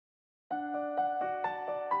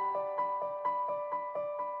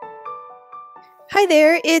Hi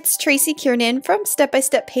there, it's Tracy Kiernan from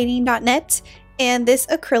stepbysteppainting.net, and this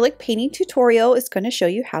acrylic painting tutorial is going to show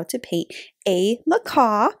you how to paint a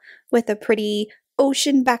macaw with a pretty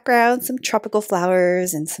ocean background, some tropical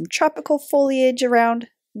flowers, and some tropical foliage around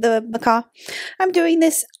the macaw. I'm doing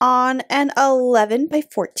this on an 11 by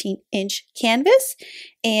 14 inch canvas,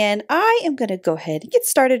 and I am going to go ahead and get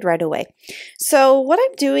started right away. So what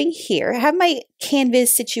I'm doing here, I have my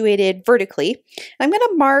canvas situated vertically. I'm going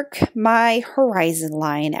to mark my horizon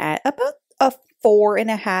line at about a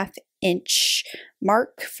 4.5 inch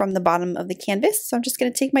mark from the bottom of the canvas. So I'm just going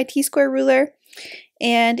to take my T-square ruler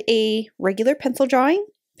and a regular drawing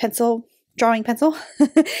pencil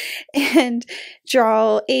and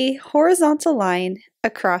draw a horizontal line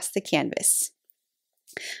across the canvas.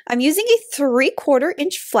 I'm using a 3/4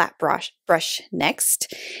 inch flat brush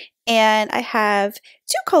next, and I have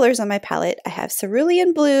two colors on my palette. I have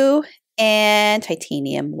Cerulean Blue and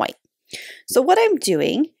Titanium White. So what I'm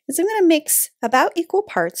doing is I'm going to mix about equal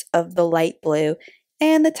parts of the light blue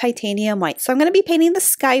and the titanium white. So I'm going to be painting the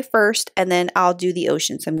sky first, and then I'll do the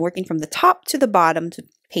ocean. So I'm working from the top to the bottom to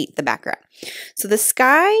paint the background. So the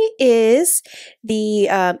sky is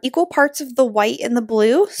the equal parts of the white and the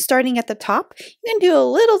blue starting at the top. You can do a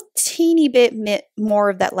little teeny bit more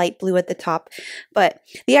of that light blue at the top, but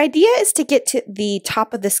the idea is to get to the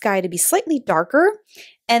top of the sky to be slightly darker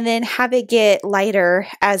and then have it get lighter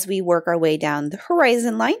as we work our way down the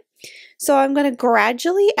horizon line. So I'm going to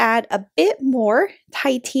gradually add a bit more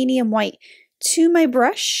titanium white to my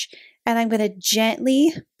brush, and I'm going to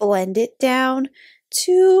gently blend it down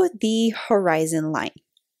to the horizon line.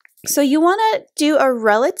 So you want to do a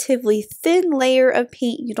relatively thin layer of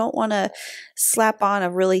paint. You don't want to slap on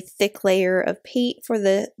a really thick layer of paint for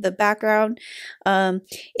the background.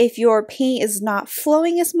 If your paint is not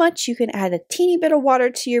flowing as much, you can add a teeny bit of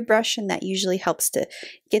water to your brush, and that usually helps to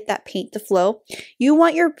get that paint to flow. You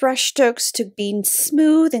want your brush strokes to be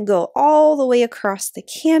smooth and go all the way across the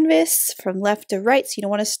canvas from left to right, so you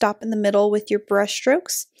don't want to stop in the middle with your brush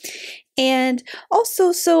strokes. And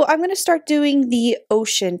also, so I'm going to start doing the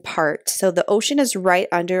ocean part. So the ocean is right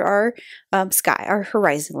under our sky, our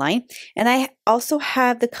horizon line. And I also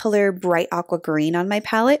have the color bright aqua green on my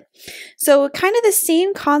palette. So kind of the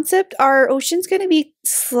same concept. Our ocean's going to be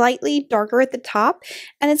slightly darker at the top,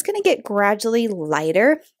 and it's going to get gradually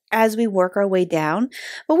lighter as we work our way down.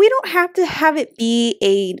 But we don't have to have it be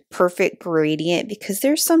a perfect gradient, because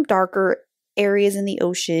there's some darker areas in the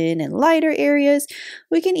ocean and lighter areas.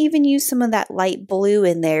 We can even use some of that light blue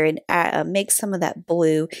in there and mix some of that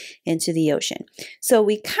blue into the ocean. So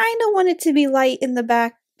we kind of want it to be light in the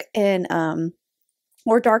back and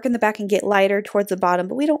or dark in the back and get lighter towards the bottom,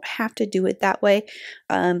 but we don't have to do it that way.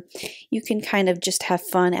 You can kind of just have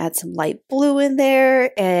fun, add some light blue in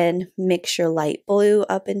there and mix your light blue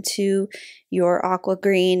up into your aqua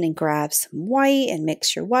green and grab some white and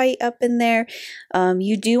mix your white up in there.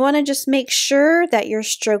 You do want to just make sure that your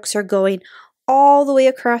strokes are going all the way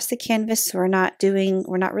across the canvas. So we're not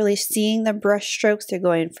really seeing the brush strokes. They're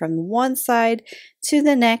going from one side to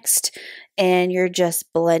the next, and you're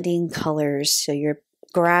just blending colors. So you're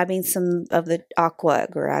grabbing some of the aqua,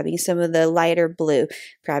 grabbing some of the lighter blue,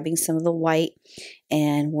 grabbing some of the white,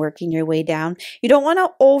 and working your way down. You don't want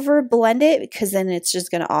to over blend it, because then it's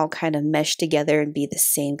just going to all kind of mesh together and be the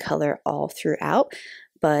same color all throughout.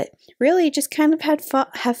 But really just kind of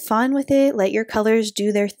have fun with it. Let your colors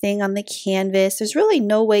do their thing on the canvas. There's really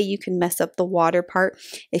no way you can mess up the water part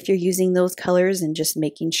if you're using those colors, and just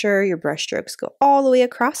making sure your brush strokes go all the way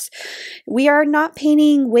across. We are not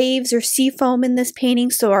painting waves or sea foam in this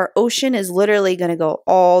painting, so our ocean is literally going to go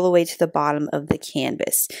all the way to the bottom of the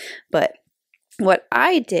canvas. But what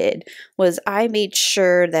I did was I made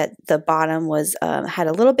sure that the bottom was had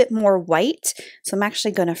a little bit more white. So I'm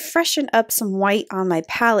actually going to freshen up some white on my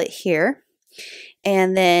palette here,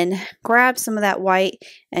 and then grab some of that white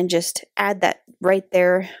and just add that right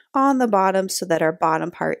there on the bottom, so that our bottom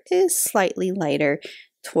part is slightly lighter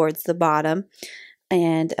towards the bottom.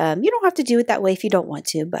 And you don't have to do it that way if you don't want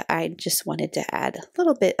to, but I just wanted to add a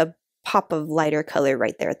little bit of pop of lighter color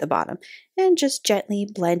right there at the bottom, and just gently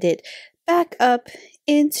blend it back up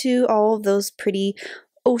into all of those pretty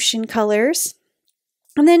ocean colors.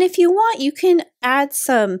 And then if you want, you can add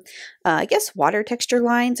some, I guess, water texture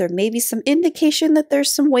lines, or maybe some indication that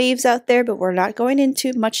there's some waves out there, but we're not going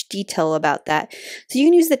into much detail about that. So you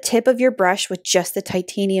can use the tip of your brush with just the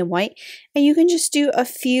titanium white, and you can just do a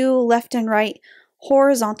few left and right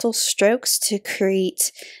horizontal strokes to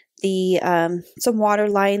create the some water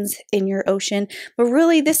lines in your ocean. But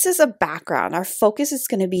really, this is a background. Our focus is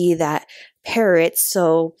going to be that parrot,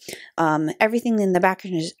 so everything in the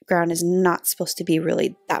background is not supposed to be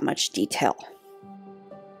really that much detail.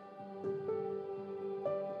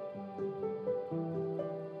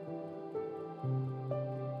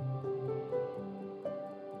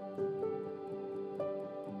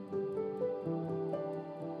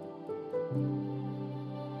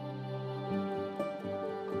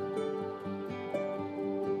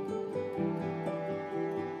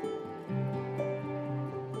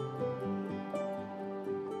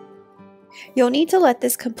 You'll need to let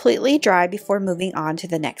this completely dry before moving on to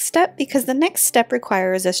the next step, because the next step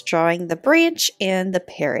requires us drawing the branch and the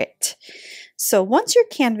parrot. So once your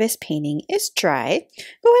canvas painting is dry,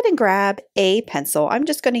 go ahead and grab a pencil. I'm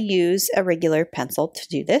just going to use a regular pencil to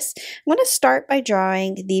do this. I'm going to start by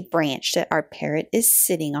drawing the branch that our parrot is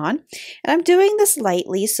sitting on. And I'm doing this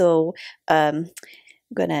lightly, so I'm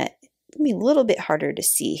going to be a little bit harder to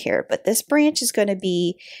see here, but this branch is going to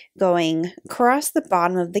be going across the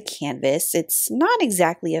bottom of the canvas. It's not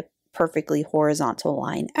exactly a perfectly horizontal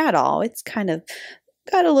line at all. It's kind of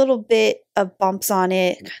got a little bit of bumps on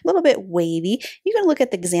it, a little bit wavy. You can look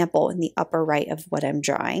at the example in the upper right of what I'm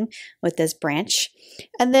drawing with this branch.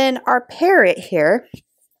 And then our parrot here,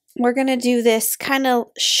 we're going to do this kind of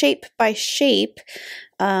shape by shape,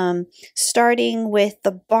 starting with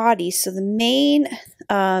the body. So the main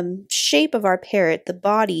shape of our parrot, the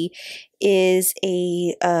body, is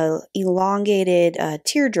a elongated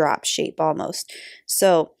teardrop shape almost.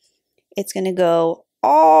 So it's going to go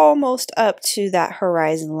almost up to that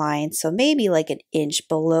horizon line, so maybe like an inch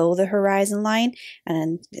below the horizon line, and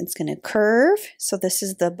then it's going to curve. So this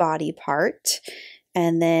is the body part,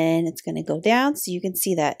 and then it's going to go down, so you can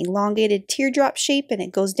see that elongated teardrop shape, and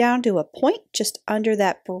it goes down to a point just under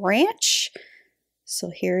that branch.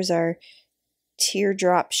 So here's our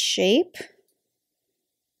teardrop shape,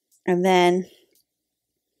 and then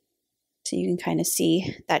so you can kind of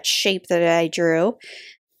see that shape that I drew.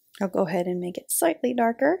 I'll go ahead and make it slightly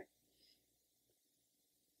darker.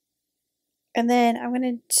 And then I'm going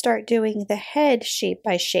to start doing the head shape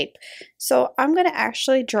by shape. So I'm going to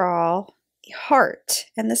actually draw a heart.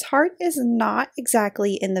 And this heart is not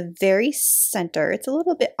exactly in the very center. It's a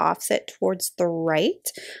little bit offset towards the right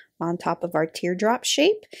on top of our teardrop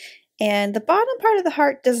shape. And the bottom part of the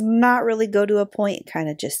heart does not really go to a point, it kind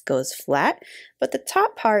of just goes flat, but the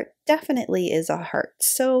top part definitely is a heart.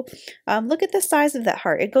 So look at the size of that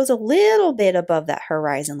heart. It goes a little bit above that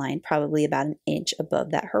horizon line, probably about an inch above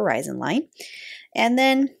that horizon line. And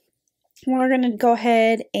then we're going to go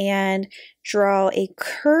ahead and draw a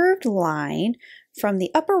curved line from the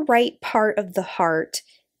upper right part of the heart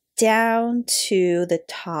down to the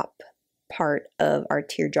top part of our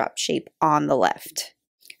teardrop shape on the left.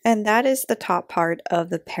 And that is the top part of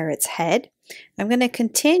the parrot's head. I'm going to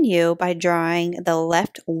continue by drawing the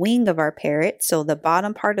left wing of our parrot. So the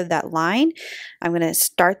bottom part of that line, I'm going to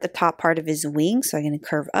start the top part of his wing. So I'm going to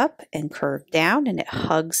curve up and curve down, and it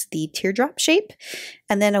hugs the teardrop shape.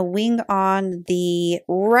 And then a wing on the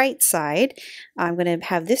right side. I'm going to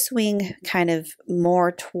have this wing kind of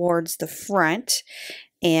more towards the front.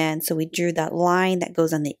 And so we drew that line that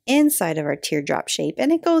goes on the inside of our teardrop shape,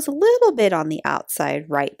 and it goes a little bit on the outside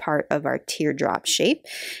right part of our teardrop shape.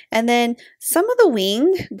 And then some of the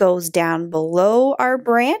wing goes down below our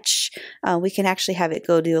branch. We can actually have it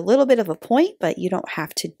go to a little bit of a point, but you don't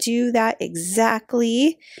have to do that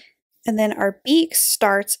exactly. And then our beak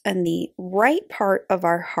starts on the right part of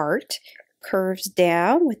our heart, curves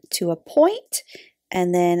down to a point,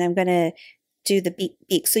 and then I'm going to do the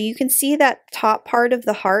beak. So you can see that top part of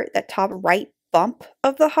the heart, that top right bump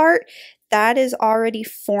of the heart, that is already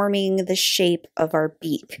forming the shape of our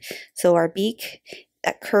beak. So our beak,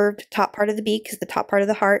 that curved top part of the beak is the top part of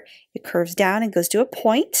the heart. It curves down and goes to a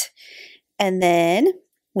point. And then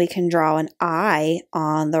we can draw an eye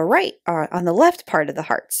on the right, or on the left part of the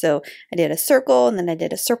heart. So I did a circle, and then I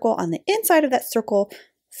did a circle on the inside of that circle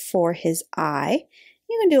for his eye.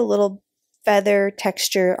 You can do a little feather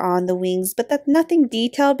texture on the wings, but that's nothing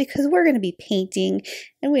detailed because we're going to be painting,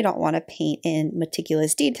 and we don't want to paint in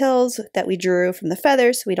meticulous details that we drew from the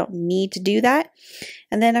feathers, so we don't need to do that.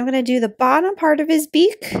 And then I'm going to do the bottom part of his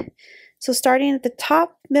beak. So starting at the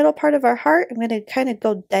top middle part of our heart, I'm going to kind of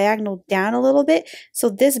go diagonal down a little bit. So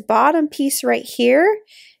this bottom piece right here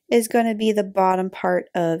is going to be the bottom part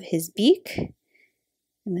of his beak.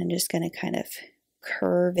 And I'm just going to kind of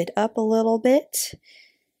curve it up a little bit.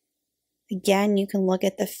 Again, you can look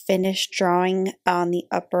at the finished drawing on the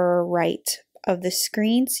upper right of the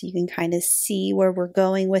screen, so you can kind of see where we're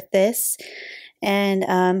going with this.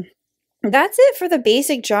 And that's it for the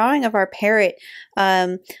basic drawing of our parrot.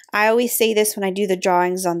 I always say this when I do the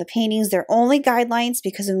drawings on the paintings, they're only guidelines,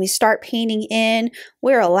 because when we start painting in,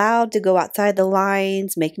 we're allowed to go outside the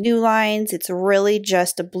lines, make new lines. It's really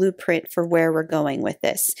just a blueprint for where we're going with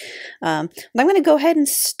this. I'm going to go ahead and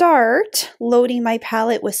start loading my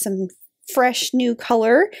palette with some fresh new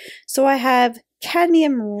color. So I have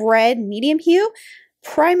Cadmium Red Medium Hue,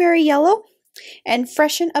 Primary Yellow, and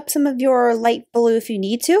freshen up some of your light blue if you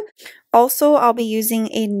need to. Also, I'll be using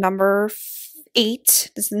a number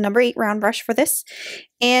 8. This is the number 8 round brush for this.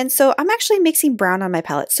 And so I'm actually mixing brown on my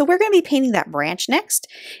palette. So we're going to be painting that branch next.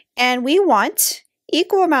 And we want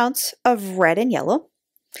equal amounts of red and yellow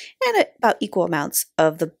and about equal amounts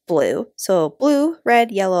of the blue. So blue,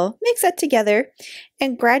 red, yellow, mix that together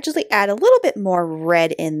and gradually add a little bit more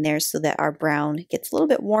red in there so that our brown gets a little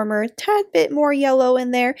bit warmer, a tad bit more yellow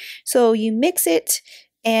in there. So you mix it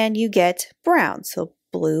and you get brown. So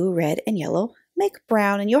blue, red, and yellow make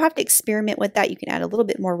brown, and you'll have to experiment with that. You can add a little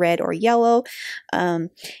bit more red or yellow. And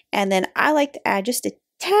then I like to add just a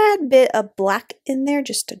tad bit of black in there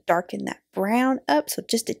just to darken that brown up. So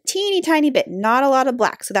just a teeny tiny bit, not a lot of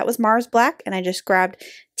black. So that was Mars Black, and I just grabbed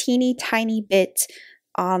teeny tiny bit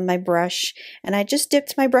on my brush, and I just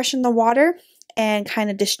dipped my brush in the water and kind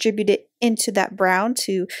of distribute it into that brown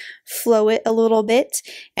to flow it a little bit.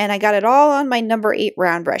 And I got it all on my number 8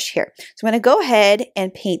 round brush here. So I'm going to go ahead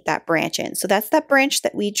and paint that branch in. So that's that branch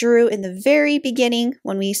that we drew in the very beginning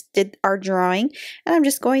when we did our drawing. And I'm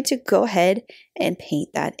just going to go ahead and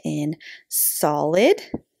paint that in solid.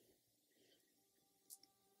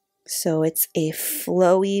 So it's a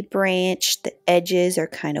flowy branch. The edges are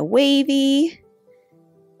kind of wavy.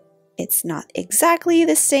 It's not exactly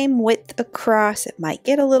the same width across. It might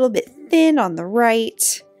get a little bit thin on the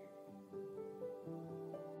right.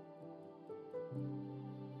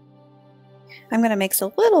 I'm going to mix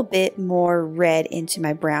a little bit more red into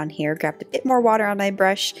my brown here. Grabbed a bit more water on my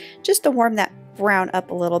brush just to warm that brown up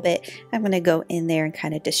a little bit. I'm going to go in there and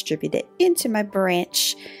kind of distribute it into my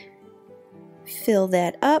branch. Fill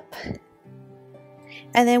that up.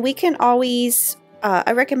 And then we can always,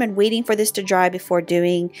 I recommend waiting for this to dry before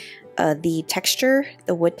doing the texture,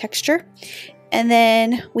 the wood texture. And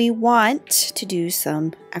then we want to do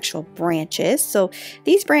some actual branches. So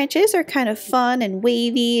these branches are kind of fun and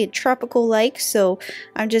wavy and tropical like. So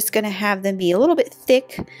I'm just going to have them be a little bit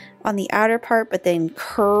thick on the outer part, but then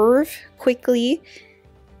curve quickly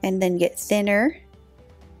and then get thinner.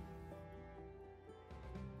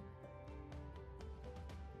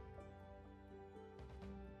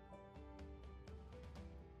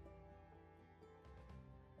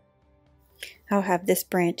 I'll have this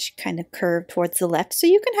branch kind of curved towards the left. So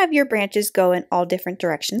you can have your branches go in all different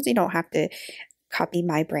directions. You don't have to copy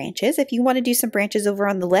my branches. If you want to do some branches over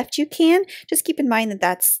on the left, you can. Just keep in mind that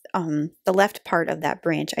that's the left part of that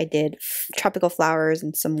branch. I did tropical flowers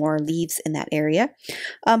and some more leaves in that area.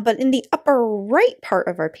 But in the upper right part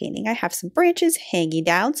of our painting, I have some branches hanging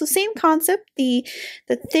down. So same concept. The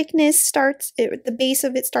thickness starts, the base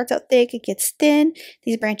of it starts out thick, it gets thin.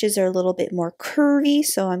 These branches are a little bit more curvy,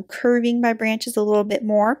 so I'm curving my branches a little bit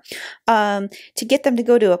more. To get them to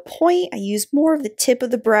go to a point, I use more of the tip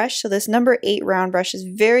of the brush. So this number 8 round brush is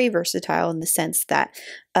very versatile in the sense that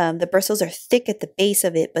the bristles are thick at the base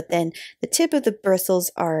of it, but then the tip of the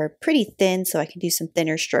bristles are pretty thin, so I can do some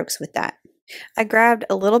thinner strokes with that. I grabbed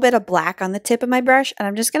a little bit of black on the tip of my brush, and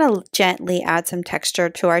I'm just going to gently add some texture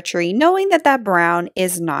to our tree, knowing that that brown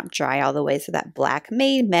is not dry all the way, so that black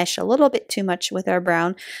may mesh a little bit too much with our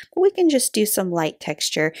brown, but we can just do some light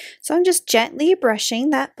texture. So I'm just gently brushing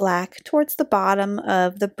that black towards the bottom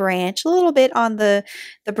of the branch, a little bit on the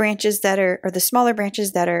branches that are, or the smaller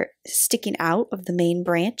branches that are sticking out of the main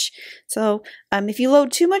branch. So if you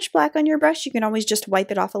load too much black on your brush, you can always just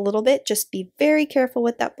wipe it off a little bit. Just be very careful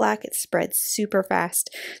with that black. It spreads super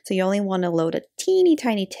fast. So you only want to load a teeny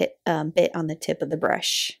tiny bit on the tip of the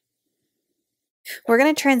brush. We're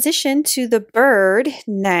going to transition to the bird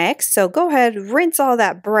next. So go ahead, rinse all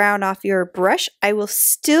that brown off your brush. I will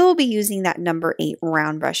still be using that number 8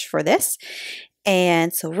 round brush for this.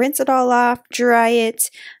 And so rinse it all off, dry it,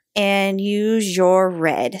 and use your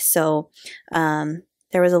red. So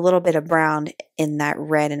there was a little bit of brown in that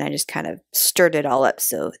red, and I just kind of stirred it all up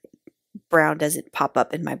so brown doesn't pop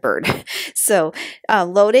up in my bird. So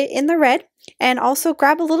load it in the red, and also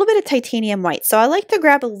grab a little bit of titanium white. So I like to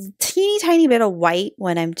grab a teeny tiny bit of white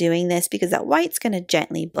when I'm doing this, because that white's going to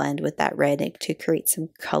gently blend with that red to create some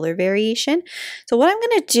color variation. So what I'm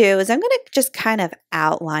going to do is I'm going to just kind of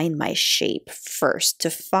outline my shape first to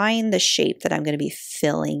find the shape that I'm going to be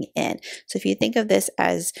filling in. So if you think of this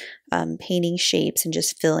as painting shapes and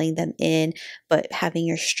just filling them in, but having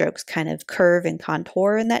your strokes kind of curve and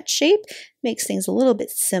contour in that shape, makes things a little bit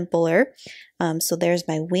simpler. So there's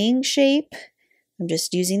my wing shape. I'm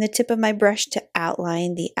just using the tip of my brush to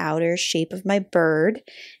outline the outer shape of my bird.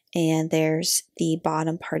 And there's the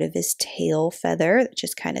bottom part of his tail feather that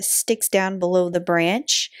just kind of sticks down below the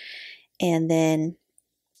branch. And then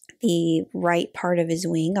the right part of his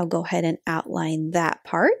wing, I'll go ahead and outline that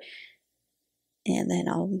part. And then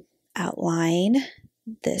I'll outline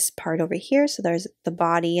this part over here. So there's the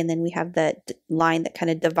body, and then we have the line that kind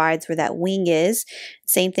of divides where that wing is.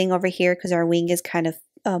 Same thing over here because our wing is kind of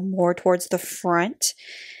more towards the front.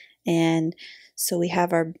 And so we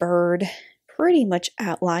have our bird pretty much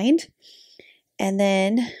outlined. And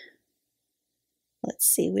then let's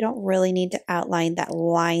see, we don't really need to outline that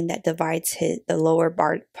line that divides the lower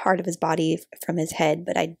part of his body from his head,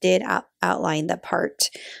 but I did outline the part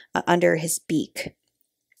under his beak.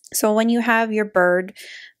 So when you have your bird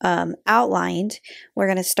outlined, we're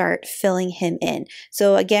going to start filling him in.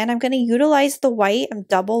 So again, I'm going to utilize the white. I'm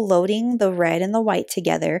double loading the red and the white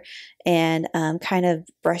together and kind of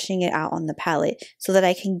brushing it out on the palette so that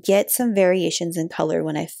I can get some variations in color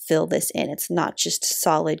when I fill this in. It's not just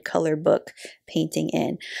solid color book painting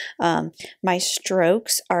in. My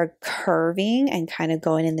strokes are curving and kind of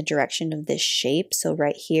going in the direction of this shape. So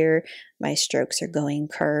right here, my strokes are going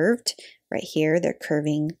curved. Right here, they're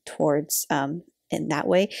curving towards in that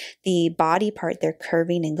way. The body part, they're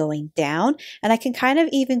curving and going down. And I can kind of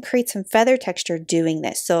even create some feather texture doing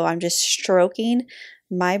this. So I'm just stroking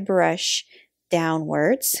my brush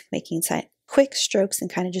downwards, making some quick strokes and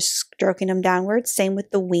kind of just stroking them downwards. Same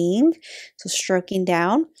with the wing. So stroking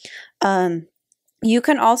down. You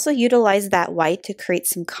can also utilize that white to create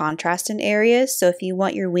some contrast in areas. So if you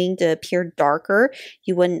want your wing to appear darker,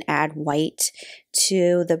 you wouldn't add white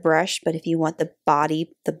to the brush. But if you want the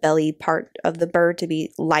body, the belly part of the bird to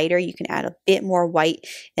be lighter, you can add a bit more white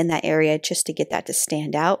in that area just to get that to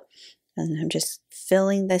stand out. And I'm just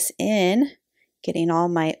filling this in, getting all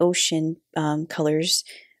my ocean colors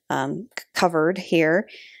covered here.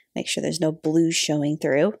 Make sure there's no blue showing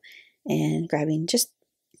through, and grabbing just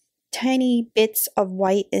tiny bits of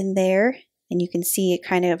white in there, and you can see it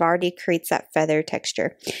kind of already creates that feather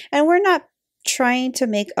texture. And we're not trying to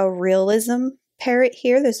make a realism parrot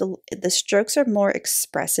here. The strokes are more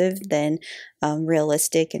expressive than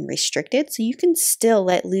realistic and restricted, so you can still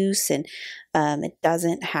let loose, and it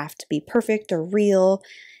doesn't have to be perfect or real.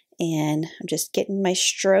 And I'm just getting my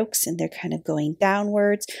strokes, and they're kind of going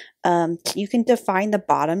downwards. You can define the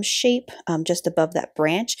bottom shape just above that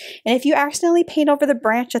branch. And if you accidentally paint over the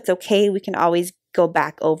branch, that's okay. We can always go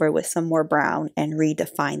back over with some more brown and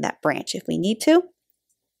redefine that branch if we need to.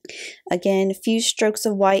 Again, a few strokes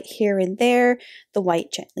of white here and there. The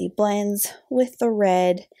white gently blends with the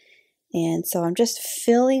red. And so I'm just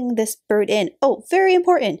filling this bird in. Oh, very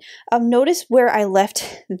important. Notice where I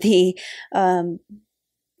left the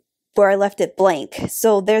it blank.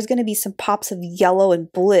 So there's going to be some pops of yellow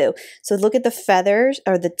and blue. So look at the feathers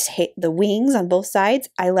or the wings on both sides.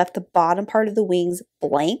 I left the bottom part of the wings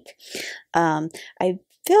blank. I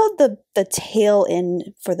filled the tail in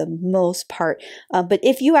for the most part. But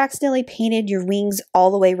if you accidentally painted your wings all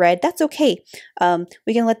the way red, that's okay.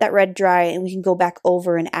 We can let that red dry, and we can go back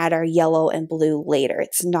over and add our yellow and blue later.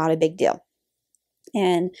 It's not a big deal.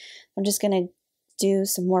 And I'm just going to do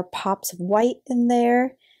some more pops of white in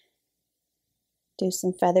there. Do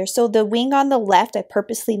some feathers. So the wing on the left, I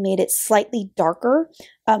purposely made it slightly darker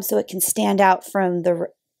so it can stand out from the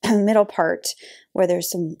middle part where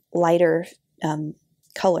there's some lighter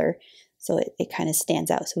color. So it kind of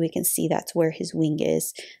stands out so we can see that's where his wing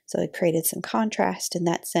is. So it created some contrast in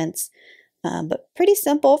that sense, but pretty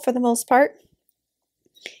simple for the most part.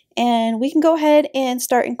 And we can go ahead and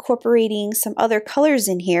start incorporating some other colors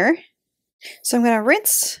in here. So I'm going to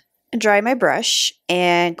rinse and dry my brush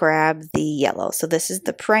and grab the yellow. So this is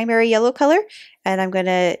the primary yellow color, and I'm going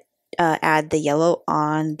to add the yellow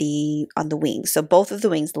on the wings. So both of the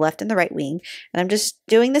wings, the left and the right wing. And I'm just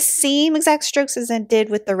doing the same exact strokes as I did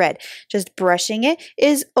with the red. Just brushing it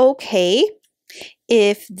is okay.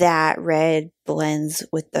 If that red blends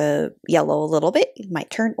with the yellow a little bit, it might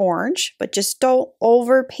turn orange, but just don't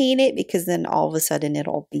over paint it because then all of a sudden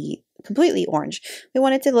it'll be completely orange. We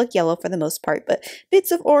want it to look yellow for the most part, but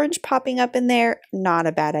bits of orange popping up in there, not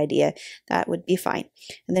a bad idea. That would be fine.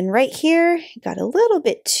 And then right here, got a little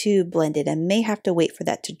bit too blended. I may have to wait for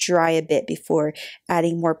that to dry a bit before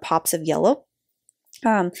adding more pops of yellow.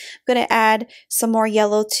 I'm going to add some more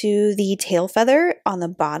yellow to the tail feather on the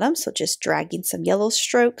bottom, so just dragging some yellow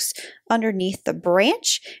strokes underneath the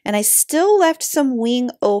branch, and I still left some wing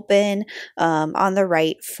open on the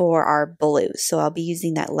right for our blue, so I'll be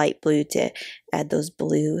using that light blue to add those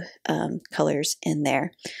blue colors in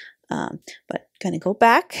there. But going to go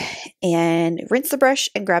back and rinse the brush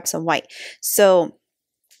and grab some white. So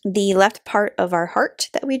the left part of our heart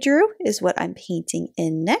that we drew is what I'm painting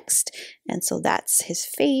in next. And so that's his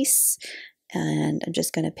face. And I'm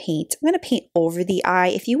just going to paint. I'm going to paint over the eye.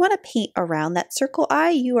 If you want to paint around that circle eye,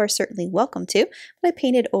 you are certainly welcome to. But I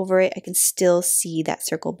painted over it. I can still see that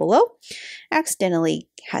circle below. Accidentally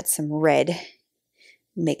had some red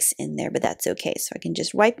mix in there, but that's okay. So I can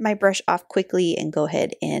just wipe my brush off quickly and go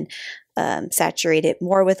ahead and saturate it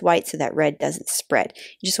more with white so that red doesn't spread.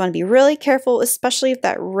 You just want to be really careful, especially if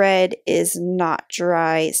that red is not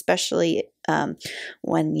dry, especially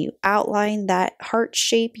when you outline that heart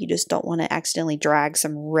shape. You just don't want to accidentally drag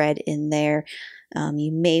some red in there.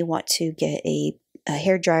 You may want to get a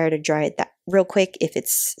hair dryer to dry it that real quick if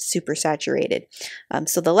it's super saturated.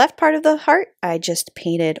 So the left part of the heart, I just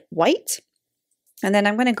painted white. And then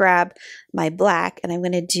I'm going to grab my black and I'm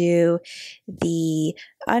going to do the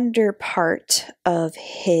under part of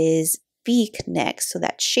his beak next. So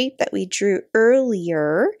that shape that we drew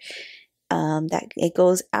earlier, that it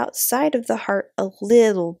goes outside of the heart a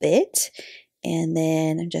little bit. And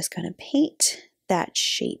then I'm just going to paint that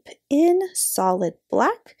shape in solid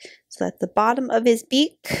black. So that's the bottom of his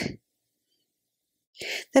beak.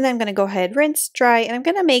 Then I'm going to go ahead, rinse, dry, and I'm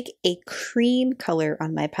going to make a cream color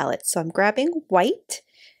on my palette. So I'm grabbing white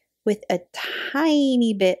with a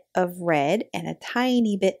tiny bit of red and a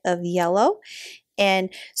tiny bit of yellow. And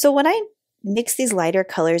so when I mix these lighter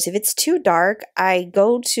colors, if it's too dark, I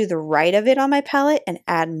go to the right of it on my palette and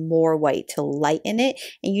add more white to lighten it.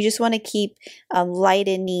 And you just want to keep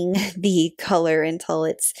lightening the color until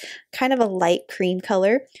it's kind of a light cream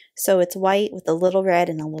color. So it's white with a little red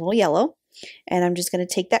and a little yellow. And I'm just going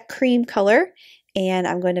to take that cream color and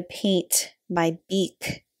I'm going to paint my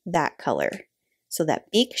beak that color. So that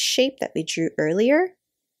beak shape that we drew earlier.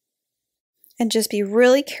 And just be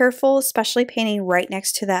really careful, especially painting right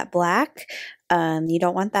next to that black. You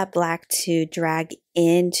don't want that black to drag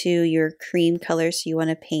into your cream color, so you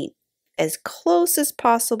want to paint as close as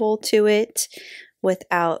possible to it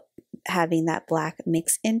without having that black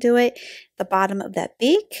mix into it. The bottom of that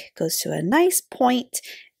beak goes to a nice point,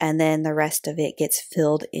 and then the rest of it gets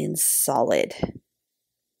filled in solid.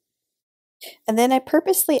 And then I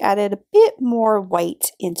purposely added a bit more white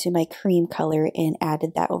into my cream color and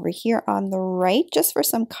added that over here on the right just for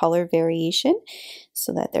some color variation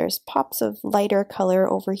so that there's pops of lighter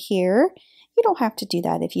color over here. You don't have to do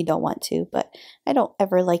that if you don't want to, but I don't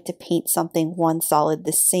ever like to paint something one solid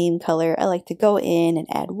the same color. I like to go in and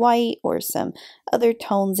add white or some other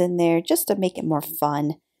tones in there just to make it more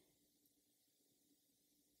fun.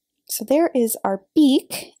 So there is our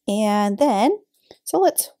beak, and then so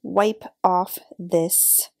let's wipe off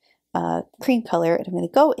this cream color, and I'm going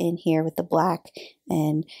to go in here with the black,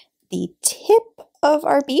 and the tip of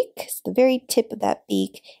our beak, so the very tip of that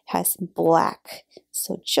beak has some black.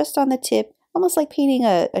 So just on the tip, almost like painting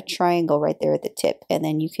a triangle right there at the tip, and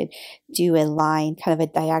then you could do a line, kind of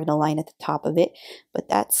a diagonal line at the top of it, but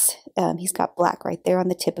that's, he's got black right there on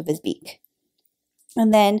the tip of his beak.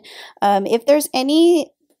 And then if there's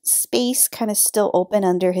any space kind of still open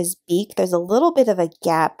under his beak, there's a little bit of a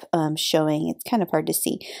gap showing. It's kind of hard to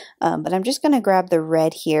see, but I'm just going to grab the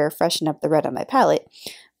red here, freshen up the red on my palette,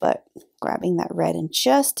 but grabbing that red, and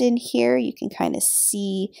just in here you can kind of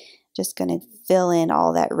see, just going to fill in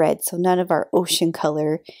all that red so none of our ocean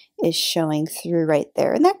color is showing through right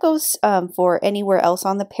there. And that goes for anywhere else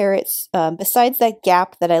on the parrots besides that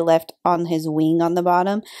gap that I left on his wing on the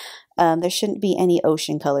bottom. There shouldn't be any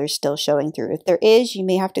ocean colors still showing through. If there is, you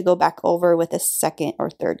may have to go back over with a second or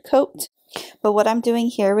third coat. But what I'm doing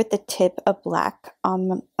here with the tip of black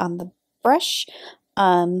on the brush,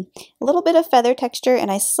 a little bit of feather texture, and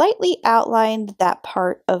I slightly outlined that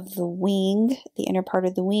part of the wing, the inner part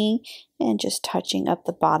of the wing, and just touching up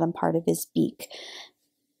the bottom part of his beak.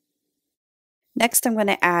 Next, I'm going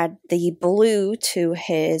to add the blue to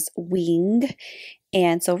his wing.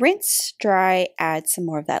 And so rinse, dry, add some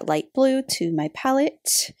more of that light blue to my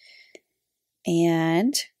palette.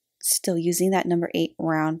 And still using that number 8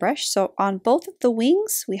 round brush. So on both of the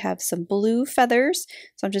wings, we have some blue feathers.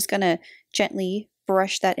 So I'm just going to gently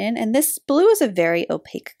brush that in. And this blue is a very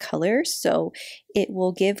opaque color, so it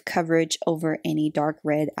will give coverage over any dark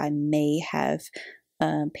red I may have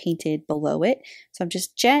painted below it. So I'm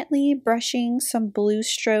just gently brushing some blue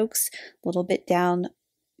strokes a little bit down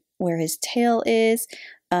where his tail is,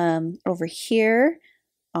 over here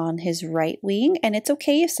on his right wing. And it's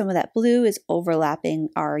okay if some of that blue is overlapping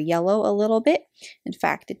our yellow a little bit. In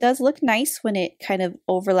fact, it does look nice when it kind of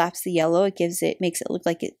overlaps the yellow. It makes it look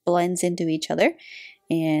like it blends into each other.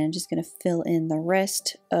 And I'm just going to fill in the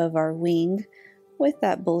rest of our wing with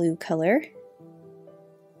that blue color.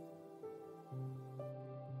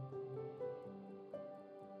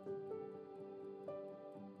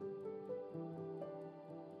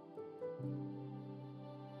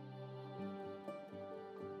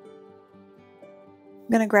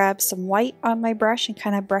 I'm going to grab some white on my brush and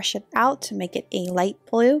kind of brush it out to make it a light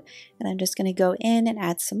blue. And I'm just going to go in and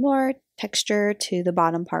add some more texture to the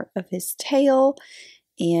bottom part of his tail.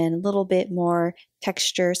 and a little bit more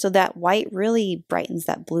texture. So that white really brightens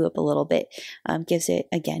that blue up a little bit, gives it,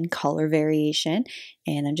 again, color variation.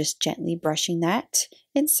 And I'm just gently brushing that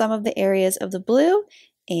in some of the areas of the blue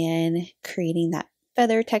and creating that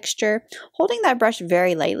feather texture, holding that brush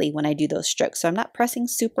very lightly when I do those strokes. So I'm not pressing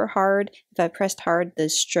super hard. If I pressed hard, the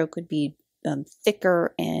stroke would be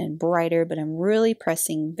thicker and brighter, but I'm really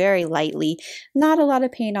pressing very lightly. Not a lot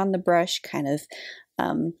of paint on the brush, kind of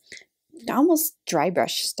almost dry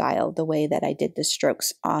brush style, the way that I did the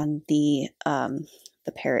strokes on the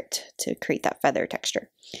parrot to create that feather texture.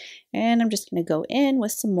 And I'm just going to go in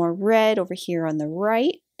with some more red over here on the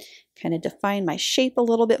right, kind of define my shape a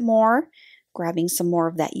little bit more, grabbing some more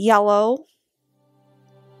of that yellow.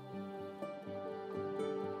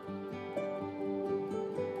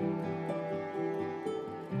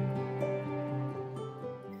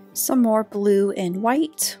 Some more blue and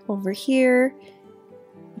white over here.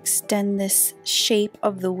 Extend this shape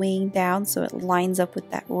of the wing down so it lines up with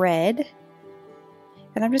that red.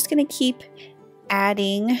 And I'm just going to keep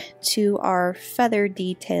adding to our feather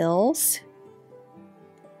details.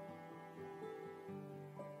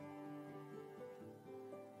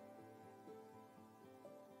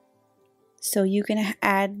 So you can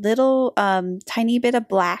add little tiny bit of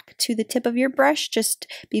black to the tip of your brush. Just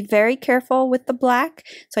be very careful with the black.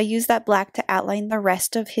 So I use that black to outline the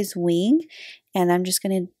rest of his wing. And I'm just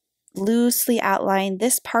going to loosely outline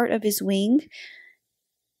this part of his wing,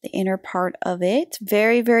 the inner part of it,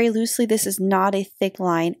 very, very loosely. This is not a thick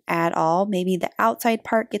line at all. Maybe the outside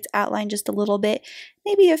part gets outlined just a little bit,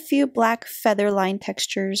 maybe a few black feather line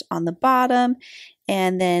textures on the bottom.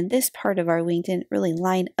 And then this part of our wing didn't really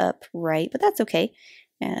line up right, but that's okay.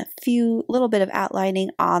 And a little bit of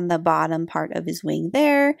outlining on the bottom part of his wing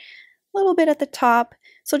there, a little bit at the top.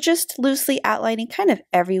 So just loosely outlining kind of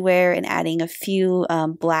everywhere and adding a few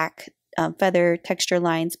black feather texture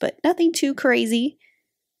lines, but nothing too crazy.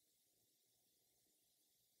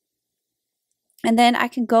 And then I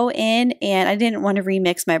can go in, and I didn't want to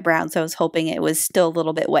remix my brown, so I was hoping it was still a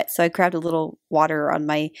little bit wet. So I grabbed a little water on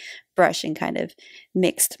my brush and kind of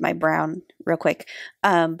mixed my brown real quick.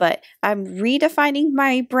 But I'm redefining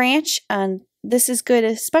my branch, and this is good,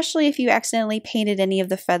 especially if you accidentally painted any of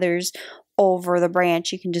the feathers over the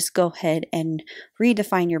branch. You can just go ahead and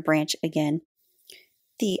redefine your branch again.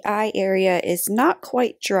 The eye area is not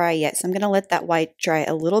quite dry yet, so I'm going to let that white dry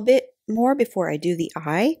a little bit more before I do the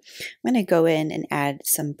eye. I'm going to go in and add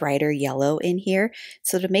some brighter yellow in here.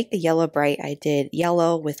 So to make the yellow bright, I did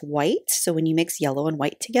yellow with white. So when you mix yellow and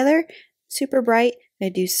white together, super bright. I'm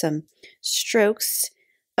going to do some strokes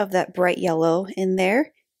of that bright yellow in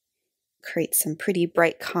there. Create some pretty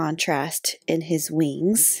bright contrast in his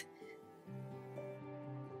wings.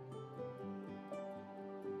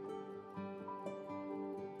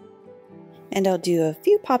 And I'll do a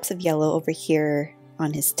few pops of yellow over here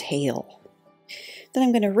on his tail. Then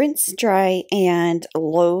I'm going to rinse dry and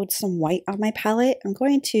load some white on my palette. I'm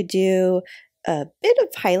going to do a bit of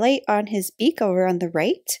highlight on his beak over on the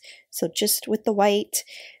right. So just with the white,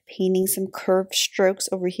 painting some curved strokes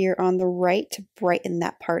over here on the right to brighten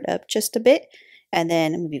that part up just a bit. And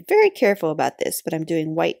then I'm going to be very careful about this, but I'm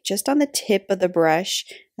doing white just on the tip of the brush.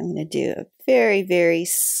 I'm going to do a very, very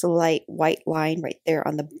slight white line right there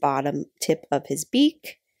on the bottom tip of his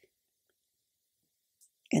beak.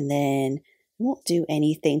 And then I won't do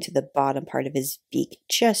anything to the bottom part of his beak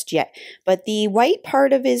just yet. But the white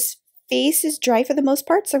part of his face is dry for the most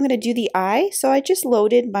part, so I'm going to do the eye. So I just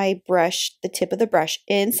loaded my brush, the tip of the brush,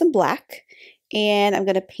 in some black. And I'm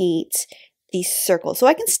going to paint the circle. So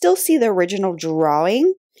I can still see the original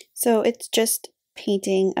drawing. So it's just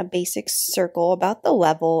painting a basic circle about the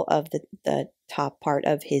level of the top part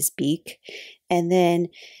of his beak. And then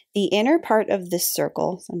the inner part of this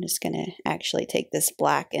circle, so I'm just going to actually take this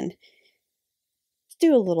black and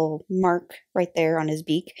do a little mark right there on his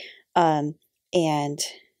beak, and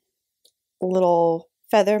little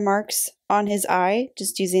feather marks on his eye,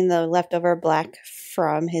 just using the leftover black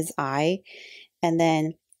from his eye. And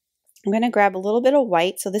then I'm going to grab a little bit of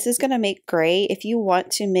white. So this is going to make gray. If you want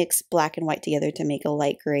to mix black and white together to make a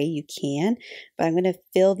light gray, you can. But I'm going to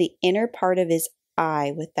fill the inner part of his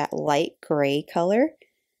eye with that light gray color.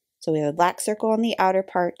 So we have a black circle on the outer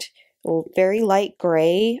part, a very light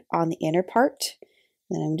gray on the inner part.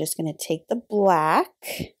 Then I'm just going to take the black.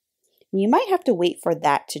 You might have to wait for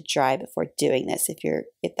that to dry before doing this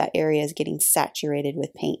if that area is getting saturated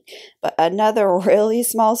with paint. But another really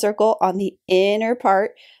small circle on the inner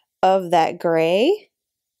part of that gray.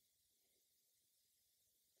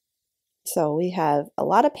 So we have a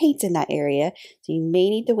lot of paint in that area, so you may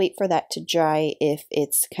need to wait for that to dry if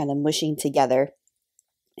it's kind of mushing together.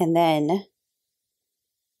 And then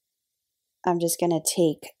I'm just going to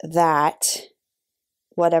take that,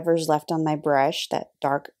 whatever's left on my brush, that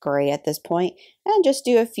dark gray at this point, and just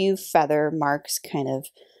do a few feather marks kind of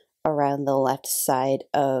around the left side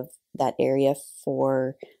of that area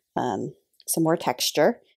for some more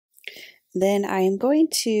texture. Then I am going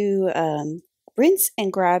to rinse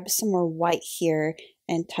and grab some more white here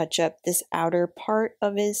and touch up this outer part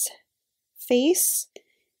of his face.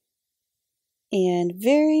 And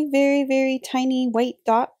very, very, very tiny white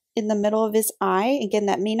dot in the middle of his eye. Again,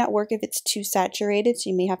 that may not work if it's too saturated, so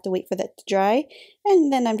you may have to wait for that to dry.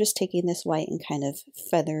 And then I'm just taking this white and kind of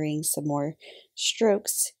feathering some more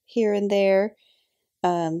strokes here and there.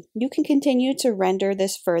 You can continue to render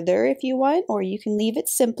this further if you want, or you can leave it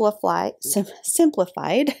simplified.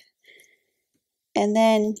 And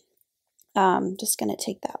then just going to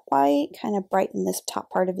take that white, kind of brighten this top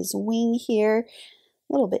part of his wing here.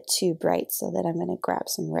 A little bit too bright, so that I'm going to grab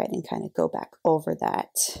some red and kind of go back over that.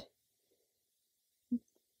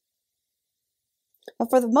 But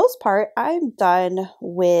for the most part, I'm done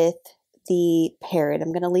with the parrot.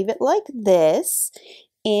 I'm going to leave it like this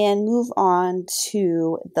and move on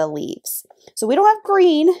to the leaves. So we don't have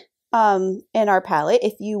green in our palette.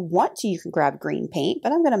 If you want to, you can grab green paint,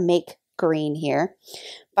 but I'm going to make green here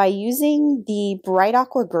by using the bright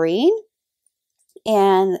aqua green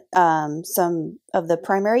and some of the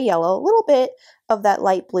primary yellow, a little bit of that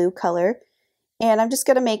light blue color, and I'm just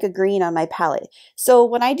going to make a green on my palette. So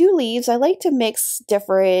when I do leaves, I like to mix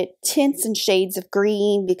different tints and shades of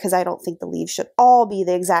green because I don't think the leaves should all be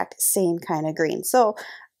the exact same kind of green. So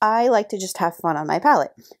I like to just have fun on my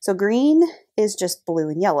palette. So green is just blue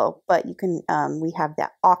and yellow, but you can we have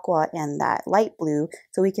that aqua and that light blue,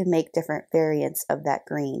 so we can make different variants of that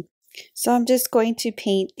green. So I'm just going to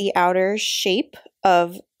paint the outer shape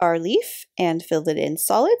of our leaf and fill it in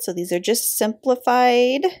solid. So these are just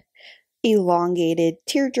simplified, elongated,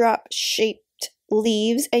 teardrop shaped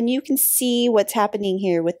leaves, and you can see what's happening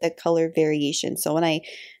here with the color variation. So when I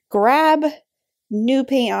grab new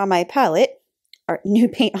paint on my palette, or new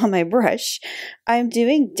paint on my brush, I'm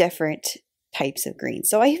doing different types of green.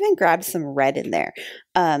 So I even grabbed some red in there.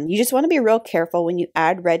 You just want to be real careful when you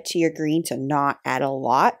add red to your green to not add a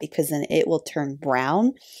lot, because then it will turn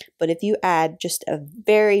brown. But if you add just a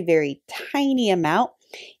very, very tiny amount,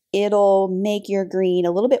 it'll make your green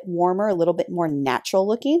a little bit warmer, a little bit more natural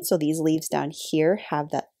looking. So these leaves down here have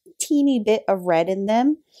that teeny bit of red in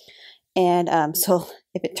them. And so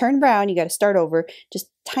if it turned brown, you got to start over. Just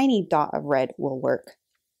tiny dot of red will work.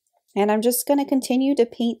 And I'm just going to continue to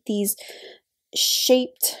paint these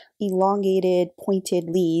shaped, elongated, pointed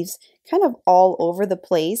leaves kind of all over the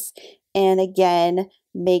place. And again,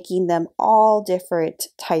 making them all different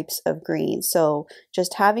types of green. So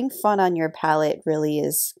just having fun on your palette really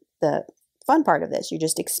is the fun part of this. You're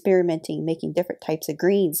just experimenting, making different types of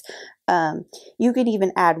greens. You could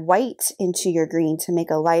even add white into your green to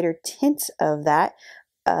make a lighter tint of that.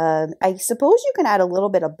 I suppose you can add a little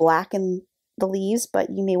bit of black in the leaves, but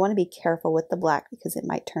you may want to be careful with the black because it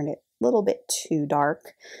might turn it a little bit too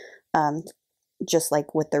dark. Just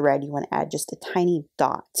like with the red, you want to add just a tiny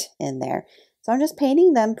dot in there. So I'm just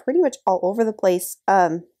painting them pretty much all over the place.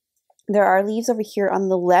 There are leaves over here on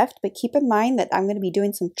the left, but keep in mind that I'm going to be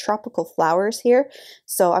doing some tropical flowers here.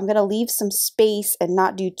 So I'm going to leave some space and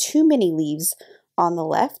not do too many leaves on the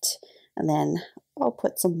left. And then I'll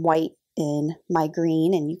put some white in my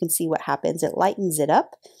green and you can see what happens. It lightens it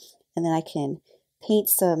up. And then I can paint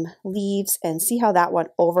some leaves and see how that one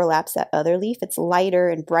overlaps that other leaf. It's lighter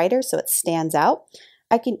and brighter, so it stands out.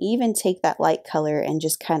 I can even take that light color and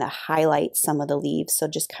just kind of highlight some of the leaves. So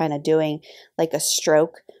just kind of doing like a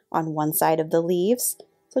stroke on one side of the leaves.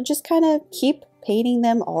 So just kind of keep painting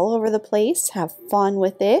them all over the place. Have fun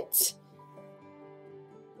with it.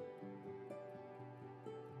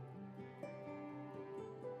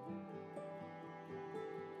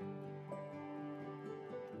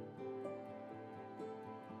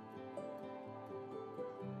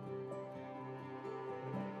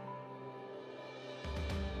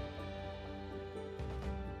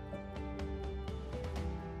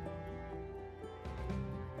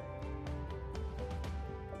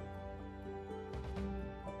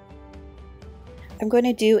 I'm going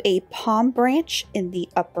to do a palm branch in the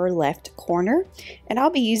upper left corner, and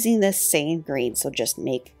I'll be using the same green. So just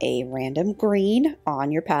make a random green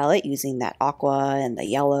on your palette using that aqua and the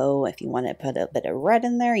yellow. If you want to put a bit of red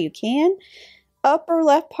in there, you can. Upper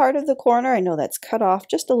left part of the corner, I know that's cut off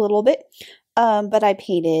just a little bit, but I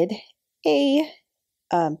painted a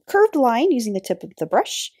curved line using the tip of the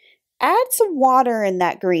brush. Add some water in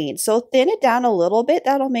that green, so thin it down a little bit.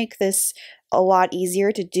 That'll make this a lot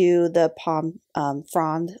easier to do the palm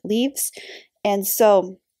frond leaves. And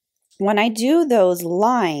so When I do those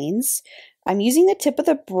lines, I'm using the tip of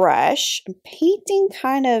the brush, I'm painting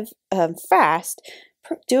kind of fast,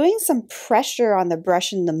 doing some pressure on the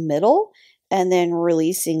brush in the middle and then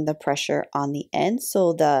releasing the pressure on the end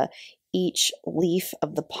so each leaf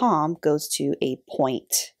of the palm goes to a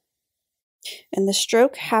point. And the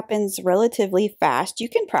stroke happens relatively fast. You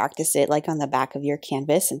can practice it like on the back of your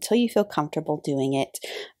canvas until you feel comfortable doing it.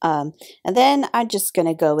 And then I'm just going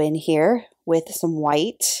to go in here with some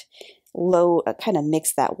white, kind of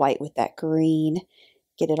mix that white with that green,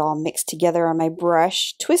 get it all mixed together on my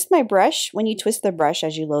brush. Twist my brush. When you twist the brush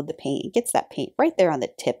as you load the paint, it gets that paint right there on the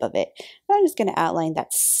tip of it. And I'm just going to outline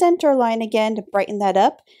that center line again to brighten that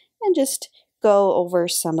up and just go over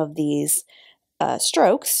some of these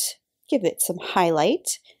strokes. Give it some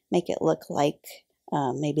highlight, make it look like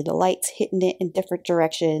maybe the light's hitting it in different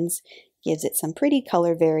directions, gives it some pretty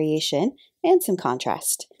color variation and some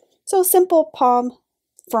contrast. So simple palm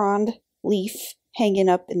frond leaf hanging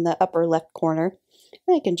up in the upper left corner.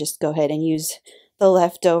 And I can just go ahead and use the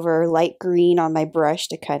leftover light green on my brush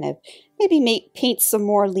to kind of maybe paint some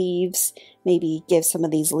more leaves, maybe give some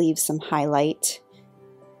of these leaves some highlight.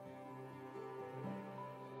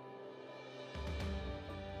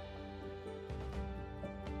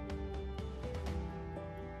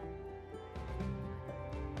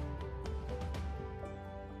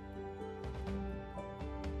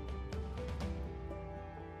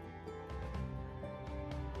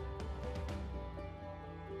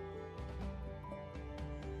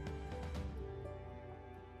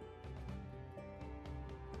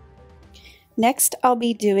 Next, I'll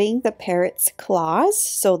be doing the parrot's claws.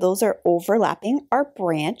 So those are overlapping our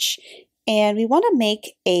branch, and we want to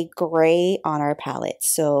make a gray on our palette.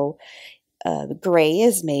 So gray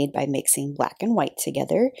is made by mixing black and white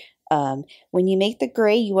together. When you make the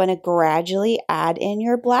gray, you want to gradually add in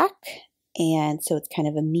your black, and so it's kind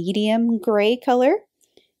of a medium gray color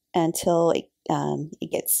until it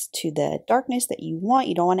gets to the darkness that you want.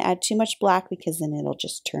 You don't want to add too much black because then it'll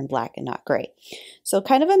just turn black and not gray. So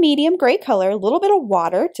kind of a medium gray color, a little bit of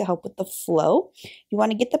water to help with the flow. You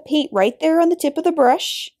want to get the paint right there on the tip of the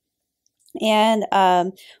brush. And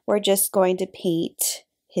we're just going to paint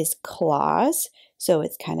his claws. So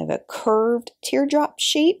it's kind of a curved teardrop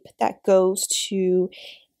shape that goes to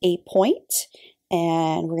a point.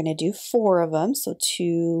 And we're going to do 4 of them. So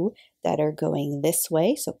 2 that are going this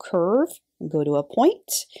way. So curve and go to a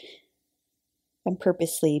point. I'm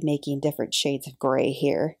purposely making different shades of gray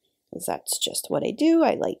here because that's just what I do.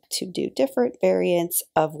 I like to do different variants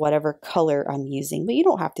of whatever color I'm using, but you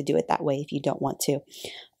don't have to do it that way if you don't want to.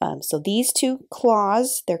 So these 2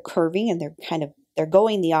 claws, they're curving and they're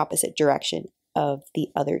going the opposite direction of the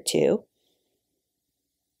other 2.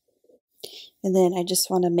 And then I just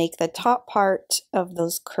want to make the top part of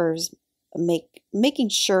those curves, making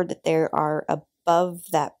sure that they are above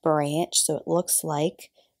that branch so it looks like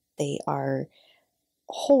they are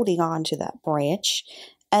holding on to that branch.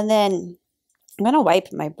 And then I'm going to wipe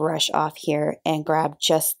my brush off here and grab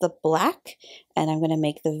just the black, and I'm going to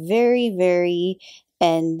make the very, very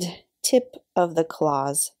end tip of the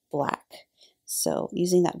claws black. So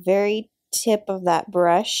using that very tip of that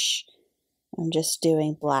brush, I'm just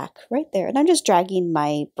doing black right there, and I'm just dragging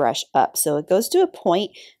my brush up. So it goes to a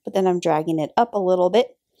point, but then I'm dragging it up a little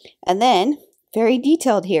bit. And then, very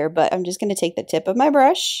detailed here, but I'm just going to take the tip of my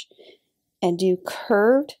brush and do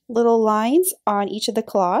curved little lines on each of the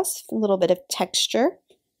claws, a little bit of texture.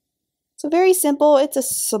 So very simple. It's a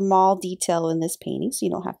small detail in this painting, so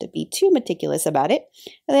you don't have to be too meticulous about it.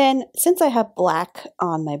 And then since I have black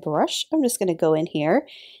on my brush, I'm just going to go in here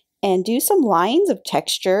and do some lines of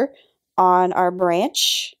texture on our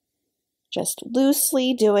branch, just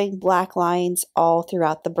loosely doing black lines all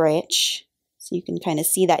throughout the branch. So you can kind of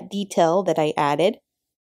see that detail that I added.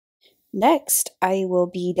 Next, I will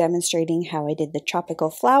be demonstrating how I did the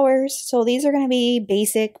tropical flowers. So these are going to be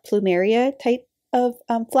basic plumeria type of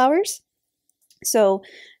flowers. So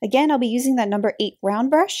again, I'll be using that number 8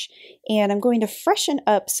 round brush, and I'm going to freshen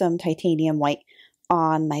up some titanium white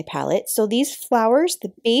on my palette. So these flowers,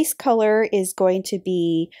 the base color is going to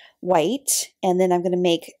be white, and then I'm going to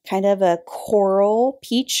make kind of a coral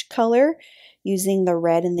peach color using the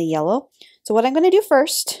red and the yellow. So what I'm going to do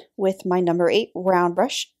first with my number 8 round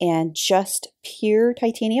brush and just pure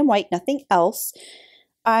titanium white, nothing else,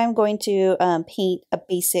 I'm going to paint a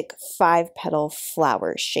basic 5-petal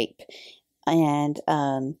flower shape. And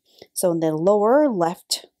so in the lower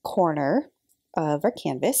left corner of our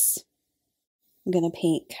canvas, I'm going to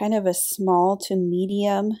paint kind of a small to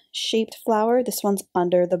medium shaped flower. This one's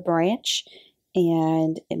under the branch,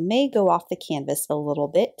 and it may go off the canvas a little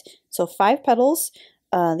bit. So 5 petals.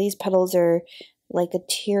 These petals are like a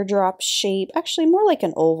teardrop shape, actually more like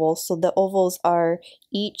an oval. So the ovals are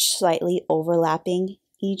each slightly overlapping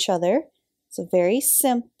each other. So very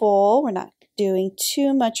simple. We're not doing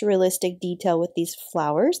too much realistic detail with these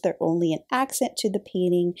flowers. They're only an accent to the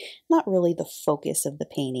painting, not really the focus of the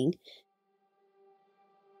painting.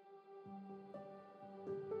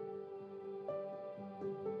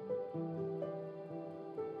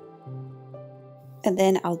 And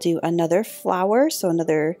then I'll do another flower, so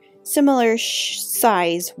another similar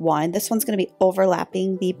size one. This one's going to be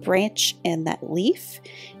overlapping the branch and that leaf,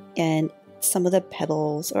 and some of the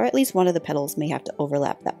petals, or at least one of the petals, may have to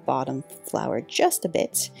overlap that bottom flower just a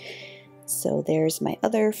bit. So there's my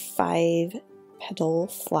other 5-petal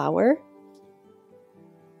flower.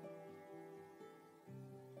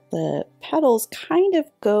 The petals kind of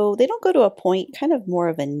go, they don't go to a point, kind of more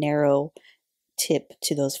of a narrow tip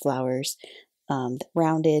to those flowers.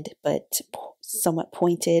 Rounded but somewhat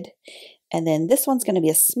pointed. And then this one's going to be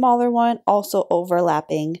a smaller one, also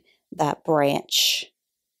overlapping that branch.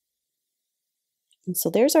 And so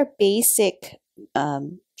there's our basic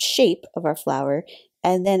shape of our flower.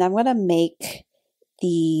 And then I'm going to make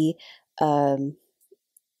the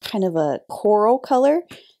kind of a coral color.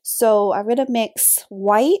 So I'm going to mix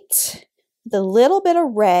white with a little bit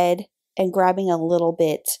of red and grabbing a little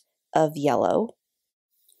bit of yellow.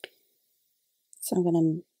 So I'm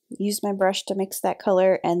going to use my brush to mix that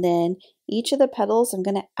color, and then each of the petals I'm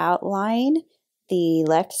going to outline the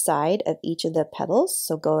left side of each of the petals,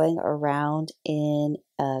 so going around in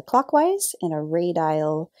clockwise in a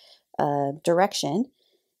radial direction.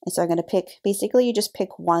 And so I'm going to pick, basically you just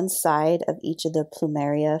pick one side of each of the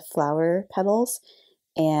plumeria flower petals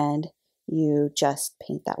and you just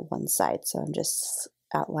paint that one side. So I'm just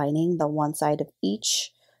outlining the one side of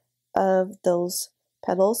each of those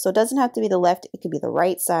petals. So it doesn't have to be the left, it could be the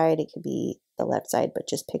right side, it could be the left side, but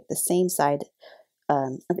just pick the same side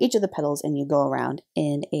of each of the petals and you go around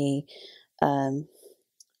in a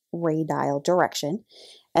radial direction.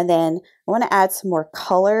 And then I want to add some more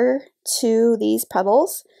color to these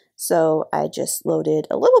petals. So I just loaded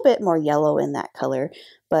a little bit more yellow in that color,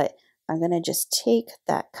 but I'm going to just take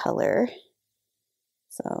that color,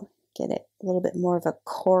 so get it a little bit more of a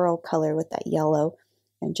coral color with that yellow,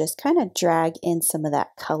 and just kind of drag in some of that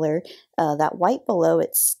color. That white below,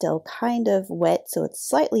 it's still kind of wet, so it's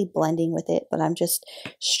slightly blending with it, but I'm just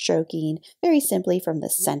stroking very simply from the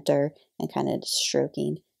center and kind of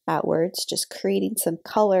stroking outwards, just creating some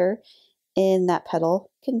color in that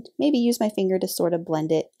petal. Can maybe use my finger to sort of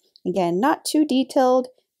blend it. Again, not too detailed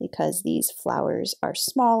because these flowers are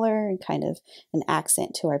smaller and kind of an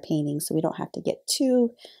accent to our painting, so we don't have to get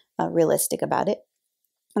too realistic about it.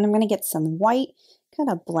 And I'm going to get some white, kind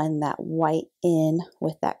of blend that white in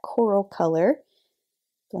with that coral color,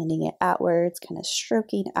 blending it outwards, kind of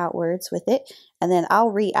stroking outwards with it. And then I'll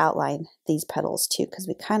re-outline these petals too, because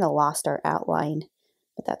we kind of lost our outline,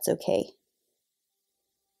 but that's okay.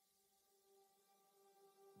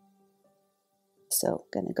 So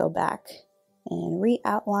I'm going to go back and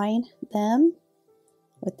re-outline them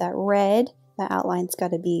with that red. That outline's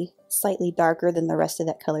got to be slightly darker than the rest of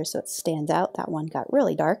that color so it stands out. That one got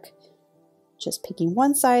really dark. Just picking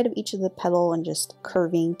one side of each of the petal and just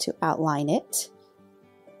curving to outline it.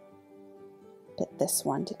 Get this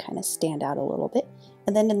one to kind of stand out a little bit.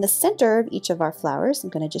 And then in the center of each of our flowers,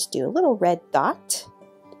 I'm going to just do a little red dot.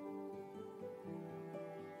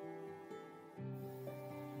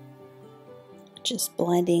 Just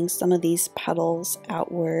blending some of these petals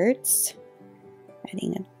outwards,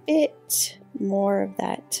 adding a bit more of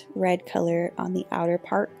that red color on the outer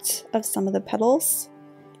part of some of the petals.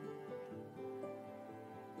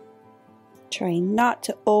 Trying not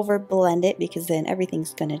to over blend it because then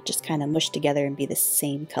everything's going to just kind of mush together and be the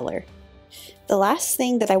same color. The last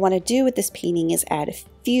thing that I want to do with this painting is add a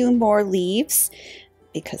few more leaves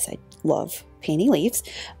because I love painting leaves.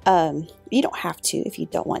 You don't have to if you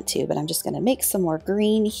don't want to, but I'm just going to make some more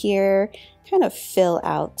green here, kind of fill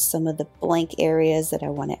out some of the blank areas that I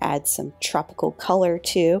want to add some tropical color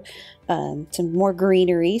to, some more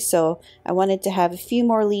greenery. So I wanted to have a few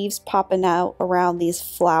more leaves popping out around these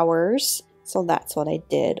flowers. So that's what I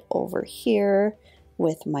did over here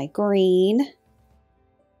with my green.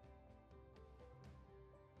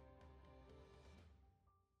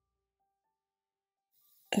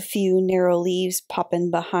 A few narrow leaves popping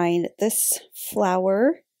behind this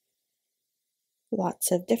flower. Lots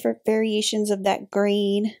of different variations of that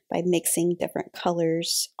green by mixing different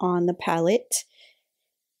colors on the palette.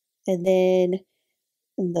 And then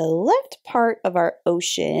in the left part of our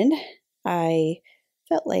ocean, I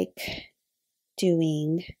felt like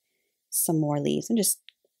doing some more leaves. I'm just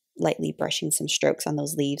lightly brushing some strokes on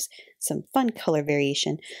those leaves, some fun color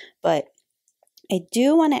variation. But I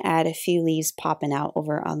do want to add a few leaves popping out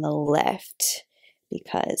over on the left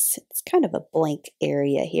because it's kind of a blank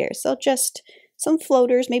area here. So just some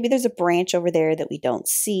floaters. Maybe there's a branch over there that we don't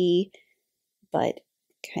see, but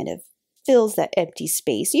kind of fills that empty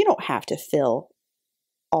space. You don't have to fill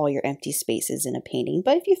all your empty spaces in a painting,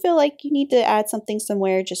 but if you feel like you need to add something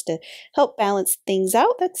somewhere just to help balance things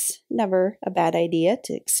out, that's never a bad idea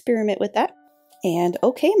to experiment with that. And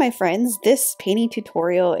okay, my friends, this painting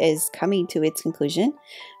tutorial is coming to its conclusion.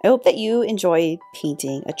 I hope that you enjoyed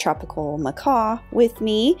painting a tropical macaw with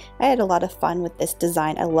me. I had a lot of fun with this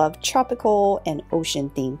design. I love tropical and ocean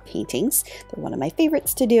themed paintings. They're one of my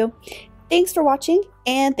favorites to do. Thanks for watching,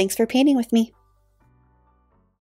 and thanks for painting with me.